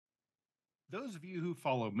Those of you who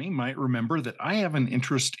follow me might remember that I have an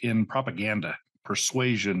interest in propaganda,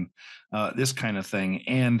 persuasion, this kind of thing.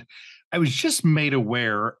 And I was just made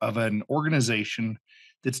aware of an organization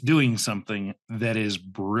that's doing something that is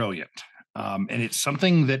brilliant. And it's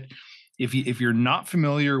something that, if you're not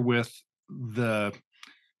familiar with the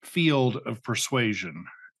field of persuasion,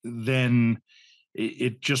 then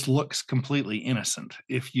it just looks completely innocent.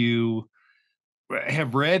 If you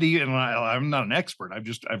have read, and I'm not an expert.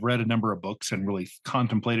 I've read a number of books and really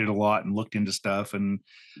contemplated a lot and looked into stuff. And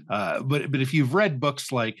but if you've read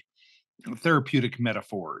books like Therapeutic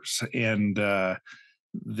Metaphors and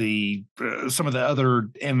the some of the other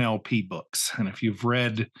NLP books, and if you've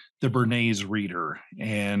read the Bernays Reader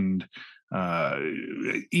and uh,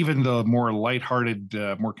 even the more lighthearted,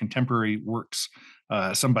 more contemporary works,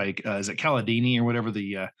 somebody is it Caladini or whatever,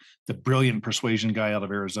 the brilliant persuasion guy out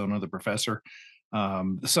of Arizona, the professor,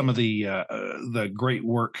 some of the great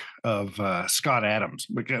work of Scott Adams,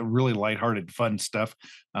 like really lighthearted, fun stuff,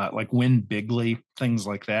 like Win Bigly, things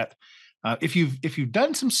like that. If you've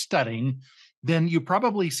done some studying, then you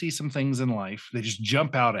probably see some things in life that just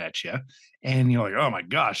jump out at you, and you're like, "Oh my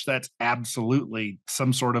gosh, that's absolutely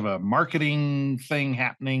some sort of a marketing thing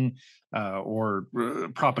happening, or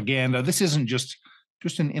propaganda. This isn't just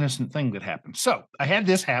an innocent thing that happened." So I had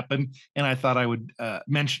this happen, and I thought I would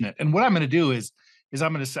mention it. And what I'm going to do is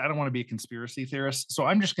I'm going to say I don't want to be a conspiracy theorist, so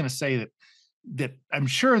I'm just going to say that I'm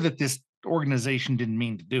sure that this organization didn't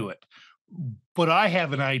mean to do it, but I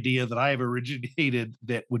have an idea that I have originated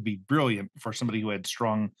that would be brilliant for somebody who had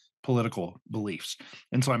strong political beliefs.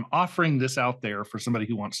 And so I'm offering this out there for somebody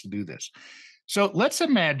who wants to do this. So let's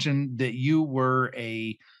imagine that you were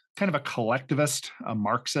a kind of a collectivist, a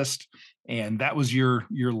Marxist, and that was your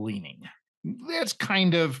leaning. That's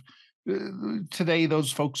kind of today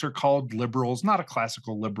those folks are called liberals, not a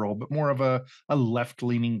classical liberal, but more of a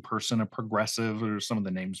left-leaning person, a progressive, or some of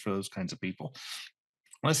the names for those kinds of people.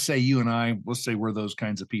 Let's say you and I, let's say we're those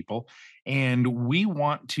kinds of people, and we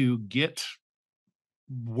want to get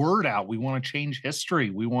word out. We want to change history.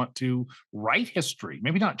 We want to write history,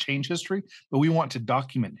 maybe not change history, but we want to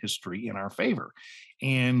document history in our favor.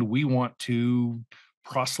 And we want to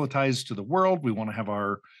proselytize to the world. We want to have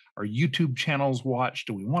our YouTube channels watched,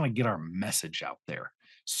 and we want to get our message out there.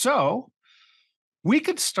 So we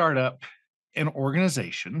could start up an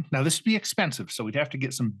organization. Now, this would be expensive, so we'd have to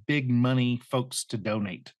get some big money folks to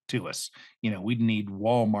donate to us. We'd need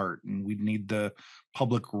Walmart, and we'd need the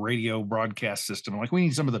public radio broadcast system. Like, we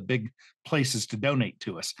need some of the big places to donate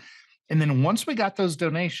to us. And then once we got those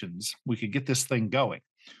donations, we could get this thing going.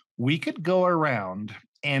 We could go around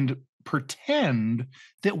and pretend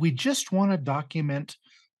that we just want to document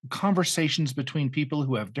conversations between people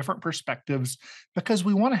who have different perspectives, because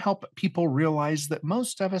we want to help people realize that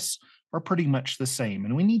most of us are pretty much the same,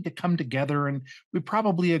 and we need to come together, and we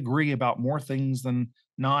probably agree about more things than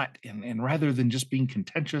not, and rather than just being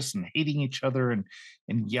contentious and hating each other and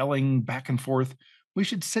yelling back and forth, we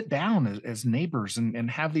should sit down as neighbors and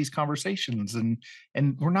have these conversations,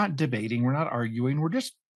 and we're not debating, we're not arguing, we're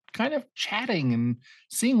just kind of chatting and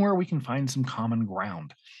seeing where we can find some common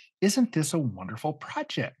ground. Isn't this a wonderful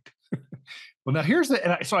project? Well, now here's the,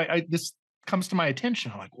 and this comes to my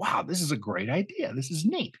attention. I'm like, wow, this is a great idea. This is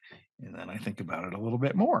neat. And then I think about it a little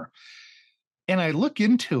bit more. And I look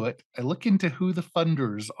into it. I look into who the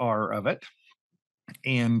funders are of it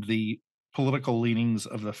and the political leanings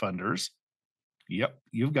of the funders. Yep,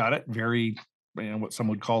 you've got it. Very, what some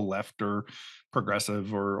would call left or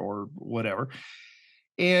progressive or whatever.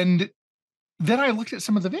 And then I looked at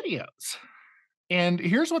some of the videos. And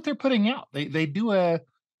here's what they're putting out. They do a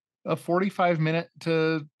 45-minute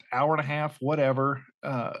to hour and a half, whatever,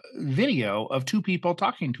 video of two people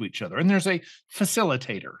talking to each other. And there's a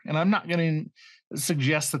facilitator. And I'm not going to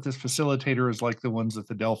suggest that this facilitator is like the ones at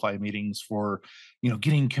the Delphi meetings for,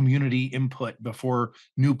 getting community input before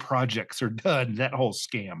new projects are done, that whole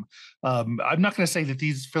scam. I'm not going to say that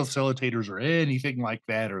these facilitators are anything like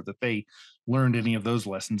that, or that they learned any of those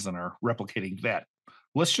lessons and are replicating that.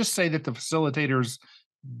 Let's just say that the facilitators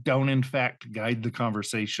don't in fact guide the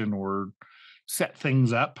conversation or set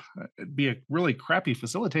things up. It'd be a really crappy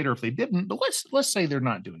facilitator if they didn't, but let's say they're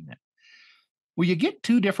not doing that. Well, you get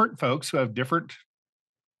two different folks who have different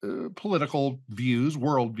political views,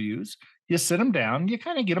 world views. You sit them down, you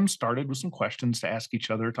kind of get them started with some questions to ask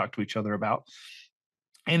each other, talk to each other about.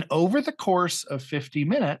 And over the course of 50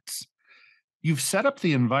 minutes, you've set up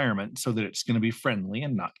the environment so that it's going to be friendly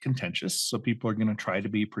and not contentious. So people are going to try to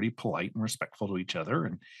be pretty polite and respectful to each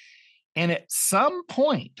other. And at some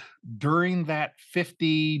point during that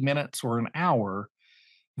 50 minutes or an hour,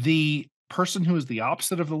 the person who is the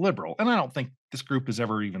opposite of the liberal, and I don't think this group has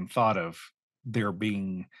ever even thought of there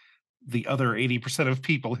being the other 80% of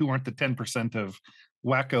people who aren't the 10% of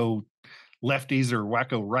wacko lefties or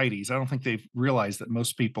wacko righties. I don't think they've realized that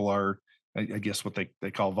most people are, I guess, what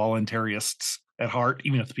they call voluntarists at heart,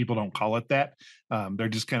 even if the people don't call it that. They're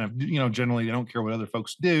just kind of, generally they don't care what other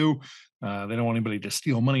folks do. They don't want anybody to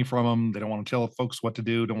steal money from them. They don't want to tell folks what to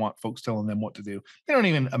do. Don't want folks telling them what to do. They don't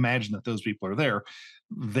even imagine that those people are there.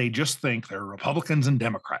 They just think they're Republicans and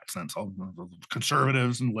Democrats. And so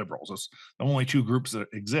conservatives and liberals. It's the only two groups that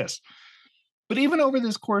exist. But even over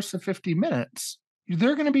this course of 50 minutes,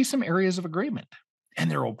 there are going to be some areas of agreement. And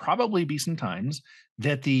there will probably be some times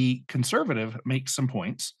that the conservative makes some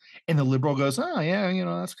points and the liberal goes, oh, yeah,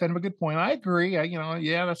 that's kind of a good point. I agree.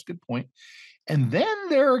 Yeah, that's a good point. And then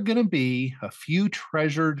there are going to be a few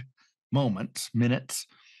treasured minutes,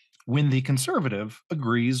 when the conservative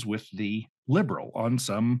agrees with the liberal on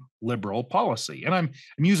some liberal policy. And I'm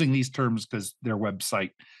using these terms because their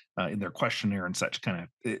website in their questionnaire and such kind of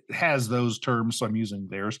it has those terms, so I'm using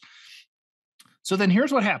theirs. So then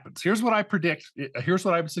here's what happens. Here's what I predict. Here's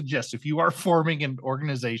what I would suggest if you are forming an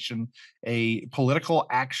organization, a political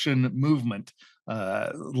action movement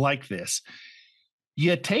like this.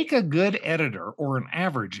 You take a good editor or an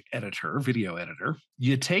average editor, video editor,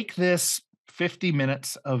 you take this 50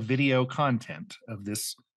 minutes of video content of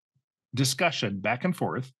this discussion back and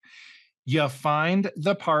forth. You find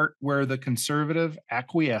the part where the conservative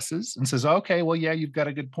acquiesces and says, okay, well, yeah, you've got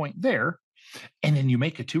a good point there. And then you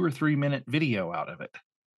make a 2 or 3 minute video out of it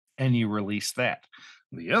and you release that.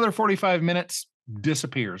 The other 45 minutes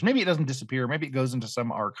disappears. Maybe it doesn't disappear. Maybe it goes into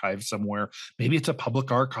some archive somewhere. Maybe it's a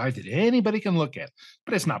public archive that anybody can look at,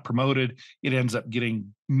 but it's not promoted. It ends up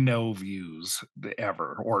getting no views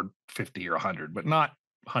ever, or 50 or 100, but not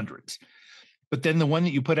hundreds. But then the one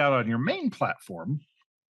that you put out on your main platform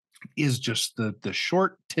is just the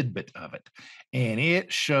short tidbit of it. And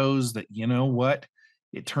it shows that, you know what?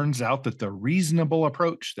 It turns out that the reasonable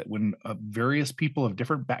approach, that when various people of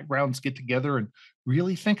different backgrounds get together and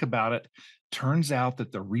really think about it, turns out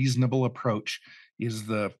that the reasonable approach is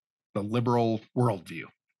the liberal worldview.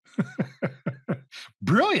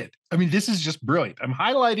 Brilliant. I mean, this is just brilliant. I'm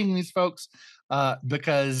highlighting these folks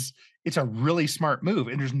because it's a really smart move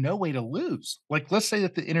and there's no way to lose. Like, let's say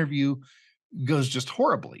that the interview goes just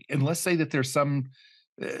horribly. And let's say that there's some,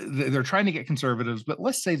 they're trying to get conservatives, but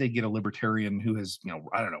let's say they get a libertarian who has,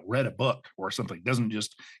 I don't know, read a book or something, doesn't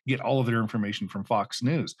just get all of their information from Fox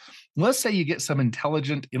News. Let's say you get some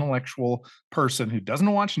intelligent, intellectual person who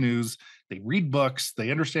doesn't watch news. They read books,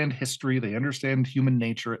 they understand history, they understand human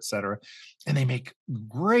nature, et cetera. And they make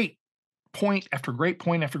great point after great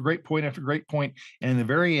point after great point after great point. And in the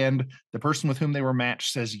very end, the person with whom they were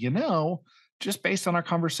matched says, just based on our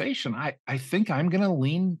conversation, I think I'm going to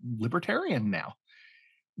lean libertarian now.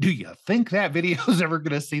 Do you think that video is ever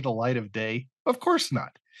going to see the light of day? Of course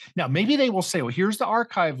not. Now, maybe they will say, well, here's the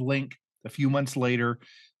archive link. A few months later,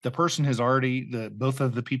 the person has already, both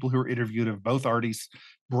of the people who were interviewed have both already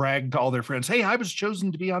bragged to all their friends, hey, I was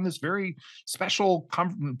chosen to be on this very special,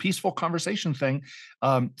 peaceful conversation thing.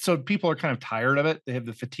 So people are kind of tired of it. They have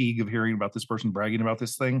the fatigue of hearing about this person bragging about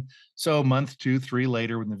this thing. So a month, 2, 3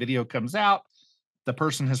 later, when the video comes out, the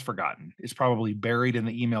person has forgotten. It's probably buried in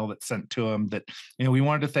the email that's sent to them that, we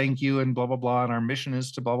wanted to thank you and blah, blah, blah. And our mission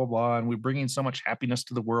is to blah, blah, blah. And we're bringing so much happiness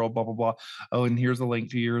to the world, blah, blah, blah. Oh, and here's the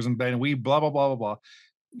link to yours. And then we blah, blah, blah, blah,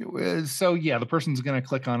 blah. So yeah, the person's going to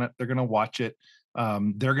click on it. They're going to watch it.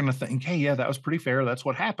 They're going to think, hey, yeah, that was pretty fair. That's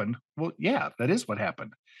what happened. Well, yeah, that is what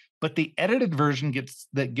happened. But the edited version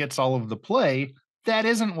gets all of the play. That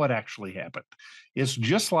isn't what actually happened. It's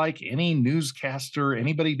just like any newscaster,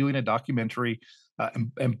 anybody doing a documentary.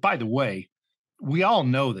 And by the way, we all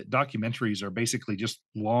know that documentaries are basically just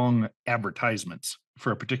long advertisements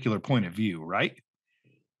for a particular point of view, right?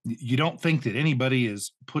 You don't think that anybody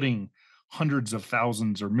is putting hundreds of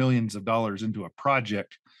thousands or millions of dollars into a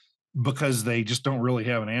project because they just don't really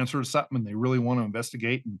have an answer to something and they really want to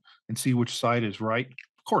investigate and see which side is right.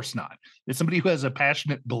 Of course not. It's somebody who has a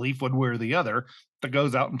passionate belief one way or the other that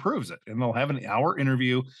goes out and proves it. And they'll have an hour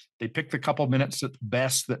interview. They pick the couple minutes at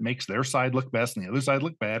best that makes their side look best and the other side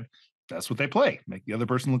look bad. That's what they play. Make the other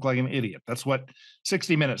person look like an idiot. That's what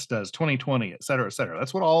 60 Minutes does, 2020, et cetera, et cetera.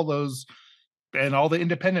 That's what all those and all the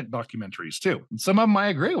independent documentaries too. And some of them I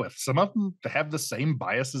agree with. Some of them have the same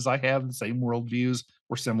biases I have, the same worldviews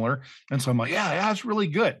or similar. And so I'm like, yeah, it's really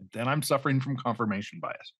good. Then I'm suffering from confirmation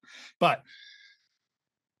bias. But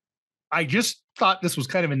I just thought this was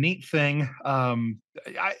kind of a neat thing. I'm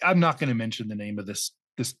not going to mention the name of this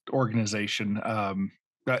organization.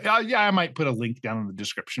 But yeah, I might put a link down in the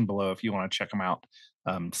description below if you want to check them out.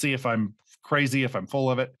 See if I'm crazy, if I'm full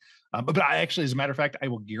of it. But I actually, as a matter of fact, I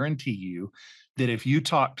will guarantee you that if you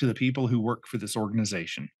talk to the people who work for this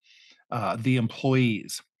organization, the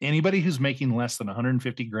employees, anybody who's making less than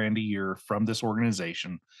 150 grand a year from this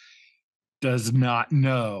organization does not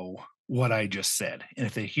know what I just said. And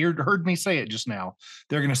if they heard me say it just now,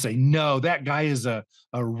 they're going to say, no, that guy is a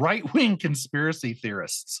right wing conspiracy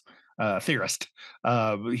theorist.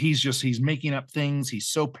 He's making up things. He's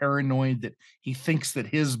so paranoid that he thinks that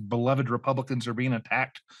his beloved Republicans are being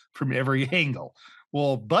attacked from every angle.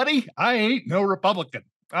 Well, buddy, I ain't no Republican.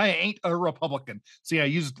 I ain't a Republican. See, I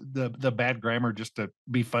used the bad grammar just to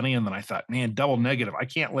be funny, and then I thought, man, double negative. I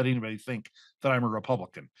can't let anybody think that I'm a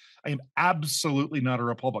Republican. I am absolutely not a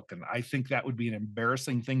Republican. I think that would be an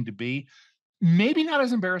embarrassing thing to be. Maybe not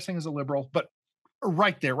as embarrassing as a liberal, but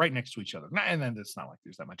right there, right next to each other. And then it's not like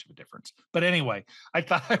there's that much of a difference. But anyway, I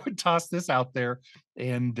thought I would toss this out there.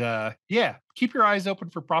 And yeah, keep your eyes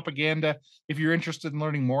open for propaganda. If you're interested in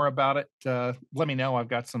learning more about it, let me know. I've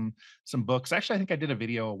got some books. Actually, I think I did a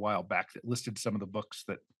video a while back that listed some of the books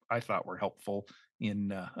that I thought were helpful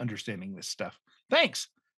in understanding this stuff. Thanks.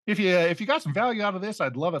 If you got some value out of this,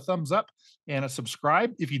 I'd love a thumbs up and a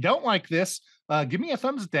subscribe. If you don't like this, give me a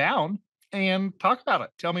thumbs down and talk about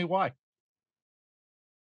it. Tell me why.